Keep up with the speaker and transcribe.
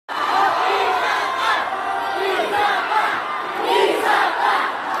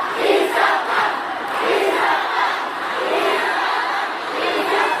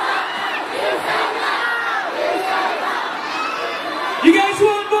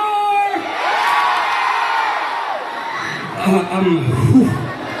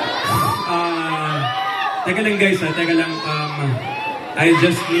Teka lang guys, teka lang. I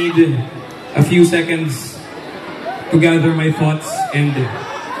just need a few seconds to gather my thoughts and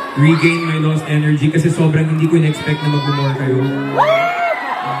regain my lost energy kasi sobrang hindi ko in-expect na mag-humor kayo.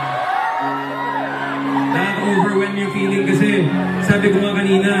 Nakaka-overwhelm yung feeling kasi sabi ko nga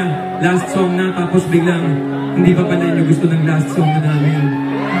kanina, last song na tapos biglang hindi pa pala nyo gusto ng last song na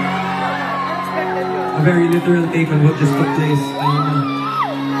namin. A very literal take on what just took place.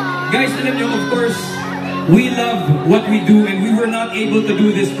 Guys, alam nyo, of course, we love what we do and we were not able to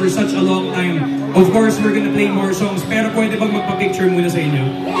do this for such a long time. Of course, we're gonna play more songs, pero pwede bang magpa-picture muna sa inyo?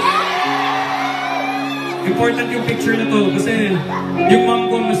 Important yung picture na to kasi yung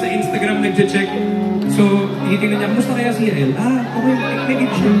mom ko sa Instagram nagche-check. So, titignan niya, musta kaya si Yael? Okay, may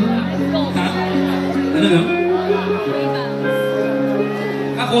picture. Ha? Ano lang?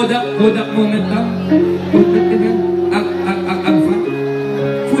 Kodak moment lang. Agfa?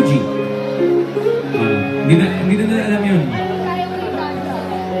 Fuji. Hindi na alam yun.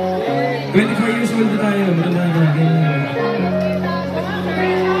 24 years old na tayo.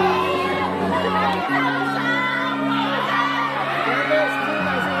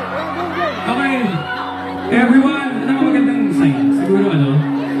 Okay. Everyone, ano ang magandang sign? Siguro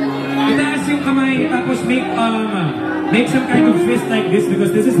itaas yung kamay tapos make some kind of fist like this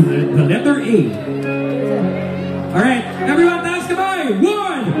because this is the letter A. Alright, everyone, taas kamay!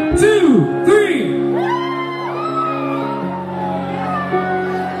 1, 2, 3!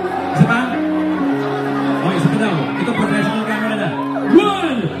 Isa pa? Okay, isa pa daw. Ito, professional camera na.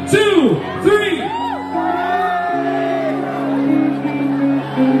 1, 2,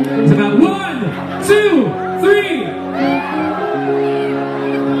 3! Isa pa? 1, 2, 3!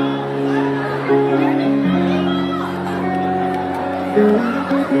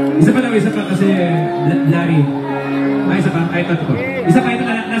 Isa pa kasi Larry. Isa pa, ito. Isa pa, ito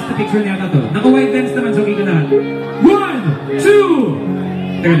na last picture niya to. Naka-wide lens naman, so kita na. 1,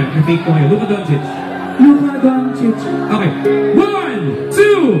 2! Teka na, na-fake ko kayo. Luka Doncic. Okay. 1,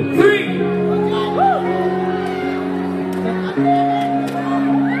 2, 3!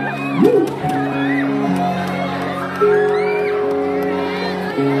 Woo!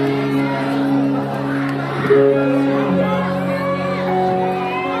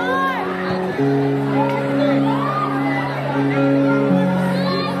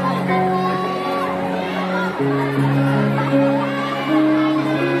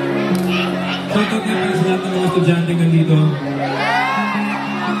 Shoutout nga pala sa lahat ng mga estudyante nandito.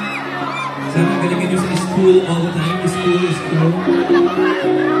 Sana galingan nyo sa school all the time. School.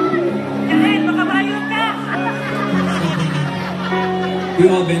 Makabayot ka!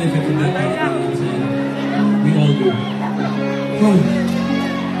 We all benefit from that. We all do. Oh.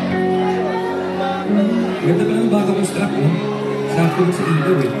 Ganda pa ng bago mong strap, no? Sakto mo sa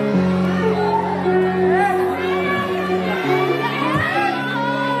ilaw, eh.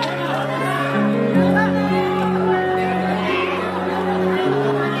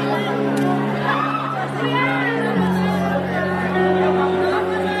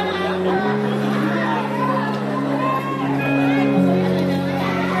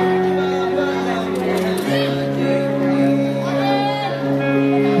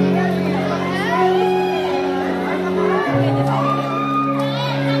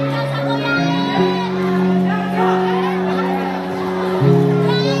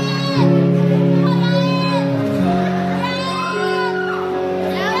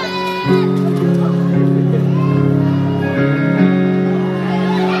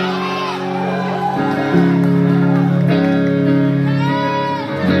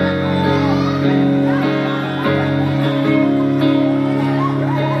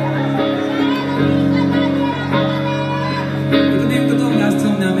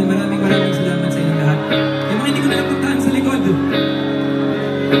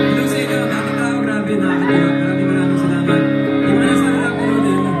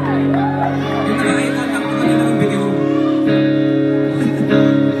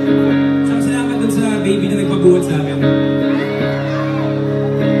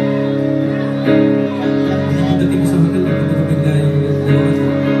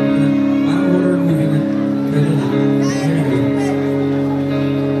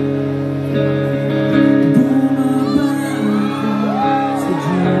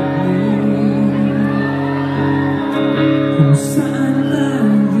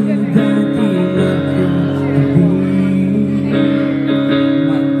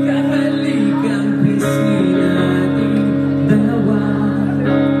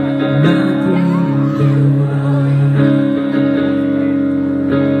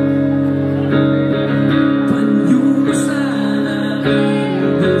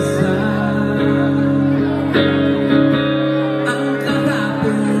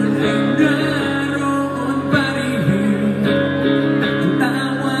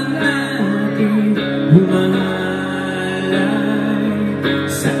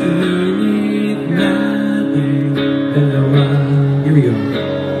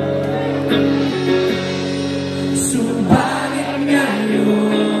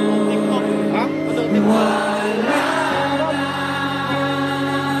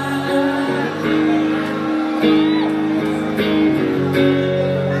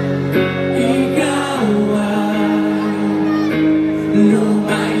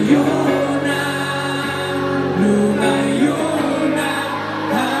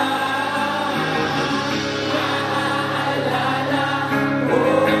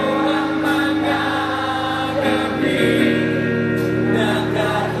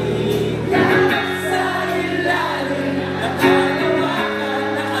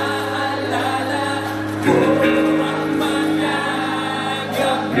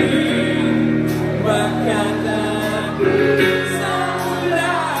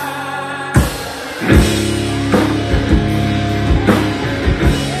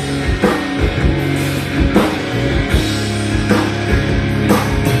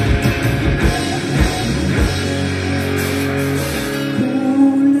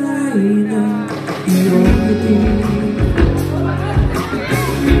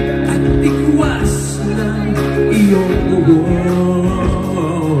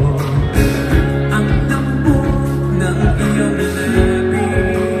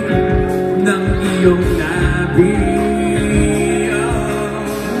 iyong labi.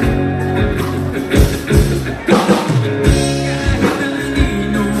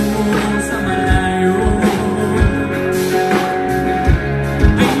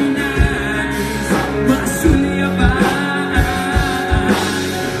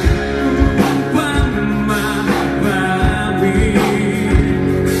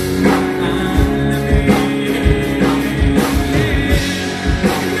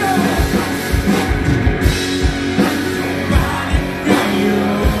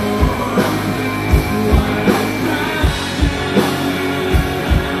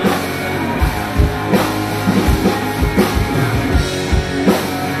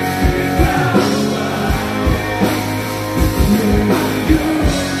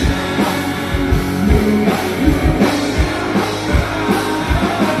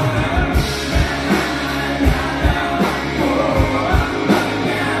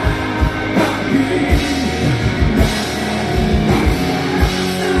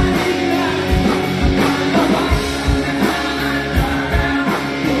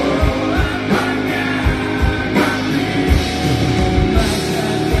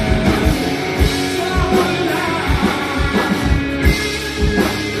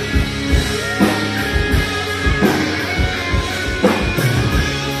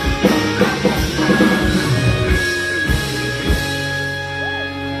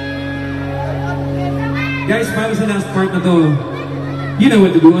 Guys, para sa last part na to, you know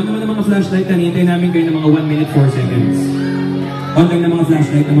what to do. Ano naman ang mga flashlight na hintayin namin kayo ng mga 1 minute 4 seconds. On lang ng mga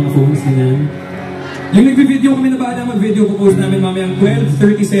flashlight ng mga phones, ganyan. Yung nag-video kami na bahala mag-video, post namin mamayang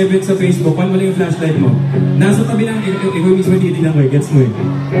 12:37 sa Facebook. Paano mo lang yung flashlight mo? Nasa tabi lang, ikaw mismo titignan ko eh, gets mo eh.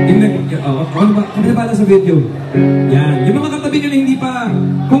 Yung kami na bahala sa video. Yan. Yung mga katabi nyo na hindi pa,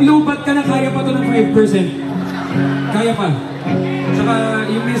 kung low bat ka na, kaya pa to ng 5%. Kaya pa. Tsaka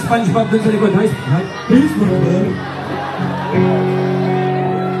yung may SpongeBob dun sa likod. Hi, SpongeBob.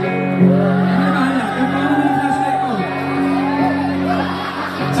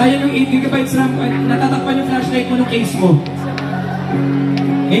 Sayang yung 8GB RAM, natatakpan yung flashlight mo ng case mo.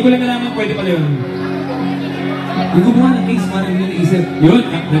 Ngayon ko lang nalaman, pwede pala yun. Yung gumawa ng case, parang yung naisip. Yun,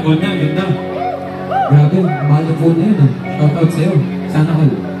 nag-on niya, ganda. Grabe, mahal yung phone na yun. Shoutout sa'yo. Sana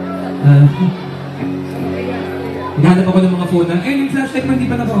all. Naghanap ako ng mga phone na, yung flashlight mo hindi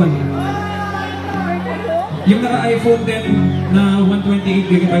pa naka-on. Yung naka-iPhone 10 na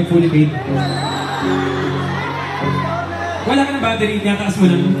 128GB fully paid. Wala ka ng battery, tinataas mo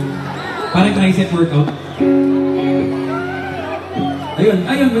lang. Parang tricep workout. Ayun,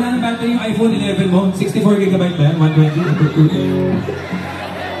 wala ng battery yung iPhone 11 mo. 64GB ba yan?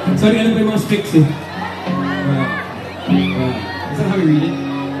 120? Sorry, alam ko yung mga specs eh. Is that how we read it?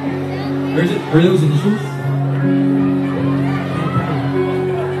 Are those initials?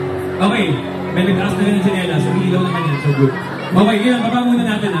 Okay, may nagtaas na rin ng sinela, so ilaw naman yan, so good. Okay, ngayon, baba muna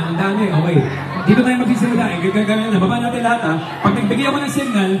natin ha, ang dami, okay. Dito tayo magsisimula, gagawin na, baba natin lahat ha. Pag nagbigay ako ng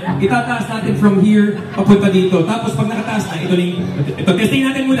signal, itataas natin from here, papunta dito. Tapos pag nakataas na, ito testing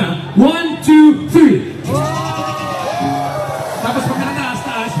natin muna. 1, 2, 3! Tapos pag nakataas,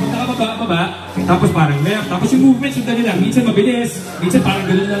 taas, pag nakababa, baba, tapos parang left. Tapos yung movement, sundan nila, minsan mabilis, minsan parang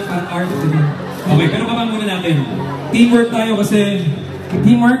gano'n lang, parang art. Okay, pero baba muna natin. Teamwork tayo kasi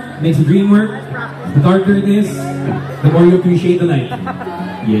teamwork makes the dream work. The darker it is, the more you appreciate the light.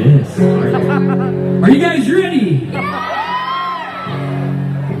 Yes. Are you guys ready?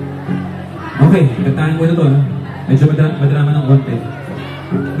 Okay, kantahan muna to ha. Medyo madrama ng konti.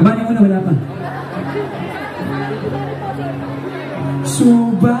 Gabanin muna, wala pa.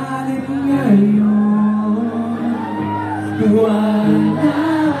 Subalit ngayon, wala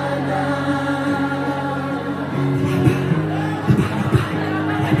na.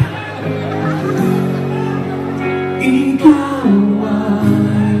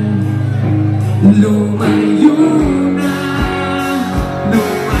 Lumayo na, lumayo na.